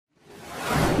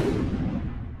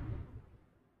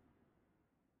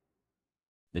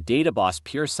The DATOU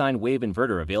Pure Sine Wave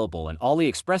inverter available on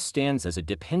Aliexpress stands as a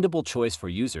dependable choice for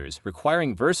users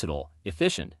requiring versatile,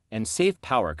 efficient, and safe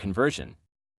power conversion.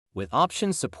 With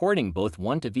options supporting both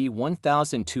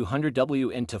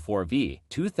 1V1200W and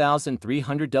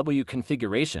 4V2300W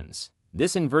configurations,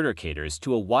 this inverter caters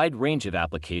to a wide range of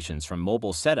applications from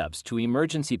mobile setups to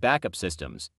emergency backup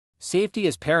systems. Safety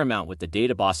is paramount with the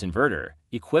DATOU inverter,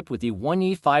 equipped with the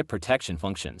 1E5 protection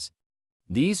functions.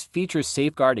 These features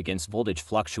safeguard against voltage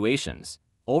fluctuations,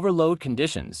 overload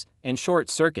conditions, and short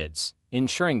circuits,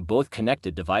 ensuring both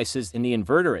connected devices and the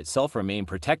inverter itself remain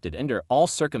protected under all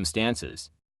circumstances.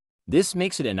 This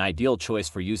makes it an ideal choice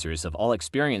for users of all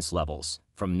experience levels,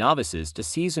 from novices to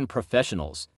seasoned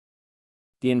professionals.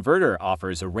 The inverter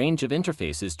offers a range of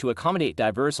interfaces to accommodate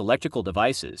diverse electrical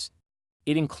devices.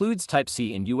 It includes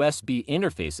Type-C and USB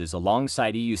interfaces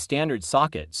alongside EU standard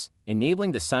sockets,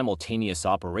 enabling the simultaneous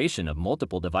operation of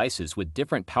multiple devices with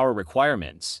different power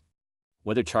requirements.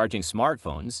 Whether charging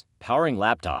smartphones, powering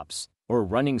laptops, or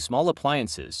running small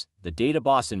appliances, the DATOU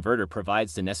inverter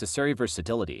provides the necessary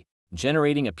versatility.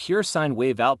 Generating a pure sine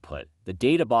wave output, the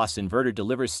DATOU inverter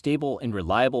delivers stable and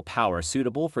reliable power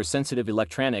suitable for sensitive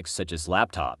electronics such as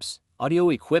laptops, audio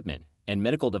equipment, and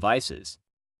medical devices.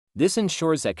 This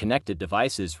ensures that connected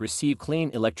devices receive clean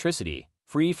electricity,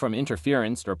 free from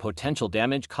interference or potential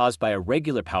damage caused by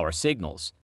irregular power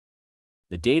signals.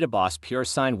 The DATOU Pure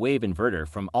Sine Wave inverter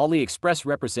from Aliexpress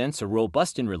represents a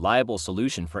robust and reliable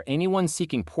solution for anyone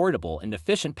seeking portable and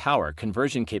efficient power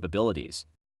conversion capabilities.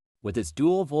 With its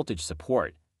dual voltage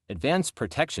support, advanced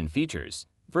protection features,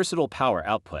 versatile power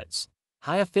outputs,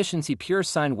 high-efficiency pure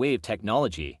sine wave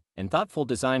technology, and thoughtful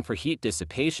design for heat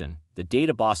dissipation, the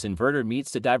DATOU inverter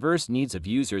meets the diverse needs of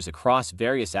users across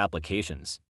various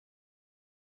applications.